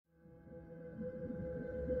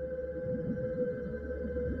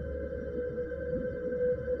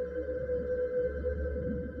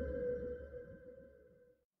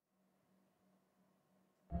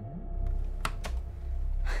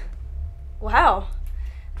Wow.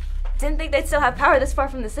 Didn't think they'd still have power this far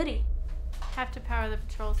from the city. Have to power the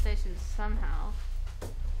patrol stations somehow.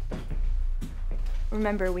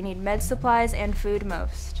 Remember, we need med supplies and food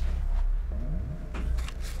most.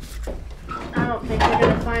 I don't think we're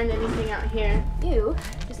gonna find anything out here. You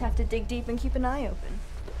just have to dig deep and keep an eye open.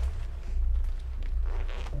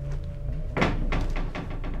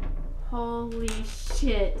 Holy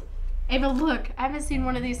shit. Ava, look, I haven't seen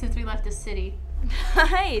one of these since we left the city.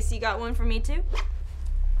 Nice, you got one for me too?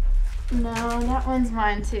 No, that one's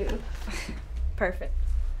mine too. Perfect.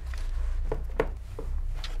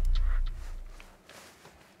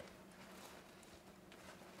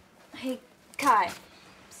 Hey, Kai.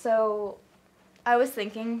 So, I was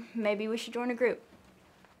thinking maybe we should join a group.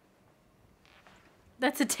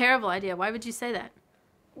 That's a terrible idea. Why would you say that?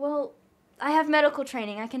 Well, I have medical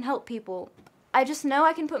training. I can help people. I just know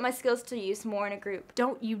I can put my skills to use more in a group.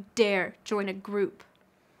 Don't you dare join a group.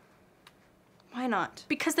 Why not?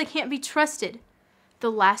 Because they can't be trusted. The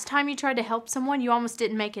last time you tried to help someone, you almost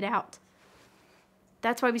didn't make it out.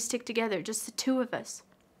 That's why we stick together, just the two of us.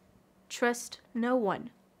 Trust no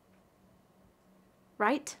one.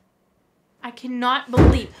 Right? I cannot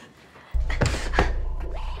believe.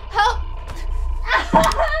 Help!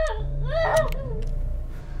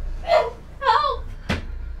 Help!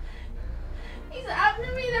 He's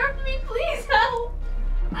after me, they're after me, please help!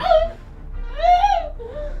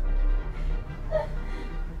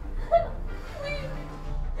 Please.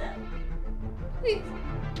 Please.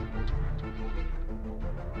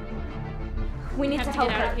 We need to Get help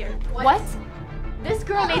out her. of here. What? This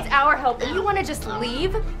girl needs our help and you want to just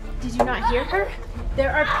leave? Did you not hear her?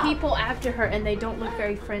 There are people after her and they don't look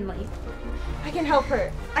very friendly. I can help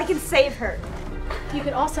her. I can save her. You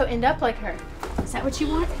could also end up like her. Is that what you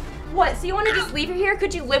want? What, so you want to just leave her here?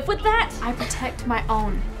 Could you live with that? I protect my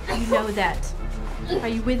own. You know that. Are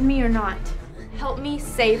you with me or not? Help me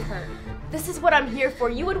save her. This is what I'm here for.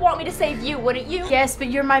 You would want me to save you, wouldn't you? Yes, but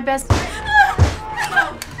you're my best.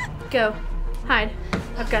 Go. Hide.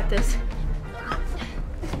 I've got this.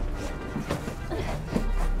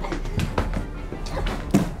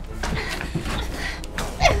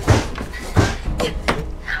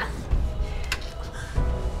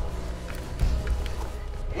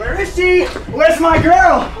 Where is she? Where's my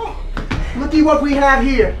girl? Looky what we have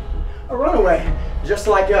here. A runaway, just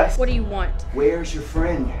like us. What do you want? Where's your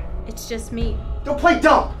friend? It's just me. Don't play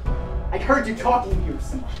dumb. I heard you talking here with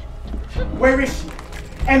someone. Where is she?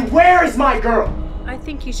 And where is my girl? I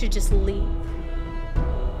think you should just leave.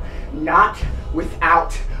 Not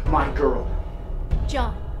without my girl.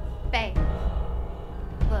 John, babe,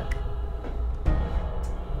 look.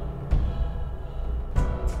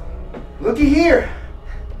 Looky here.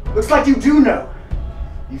 Looks like you do know.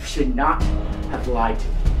 You should not have lied to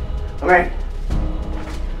me. Okay.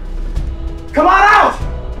 Come on out!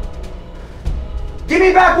 Give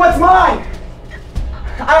me back what's mine!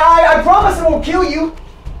 I promise it won't kill you.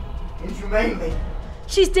 Inhumanely.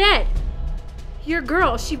 She's dead. Your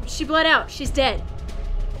girl, she bled out. She's dead.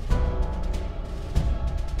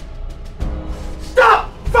 Stop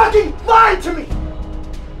fucking lying to me!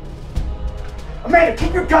 Amanda,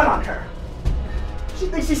 keep your gun on her. She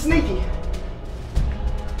thinks she's sneaky.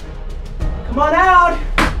 Come on out!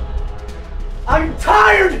 I'm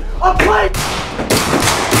tired of playing!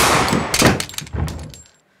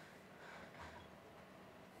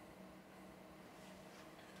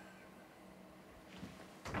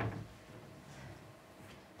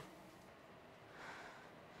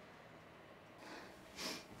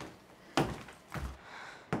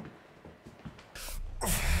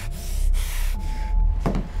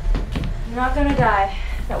 You're not gonna die.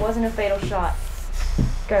 That wasn't a fatal shot.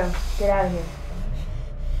 Go. Get out of here.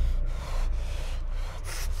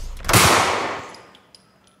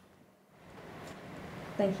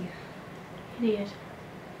 Thank you. Idiot.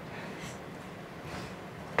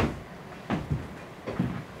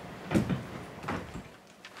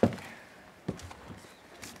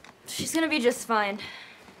 She's gonna be just fine.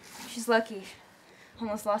 She's lucky.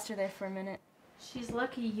 Almost lost her there for a minute. She's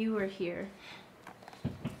lucky you were here.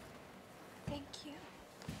 Thank you.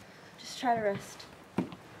 Just try to rest.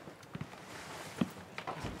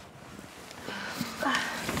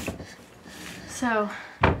 So,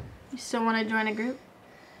 you still want to join a group?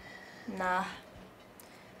 Nah. I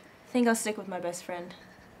think I'll stick with my best friend.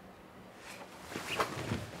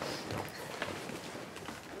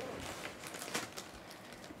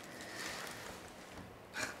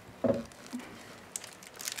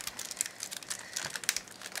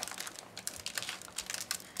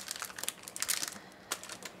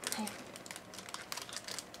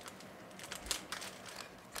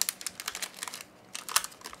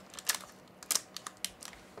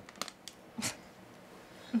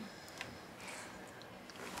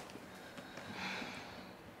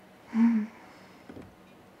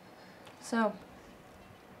 So,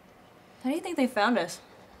 how do you think they found us?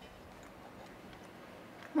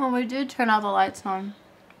 Well, we did turn all the lights on.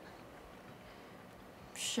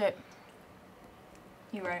 Shit.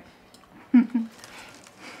 You're right.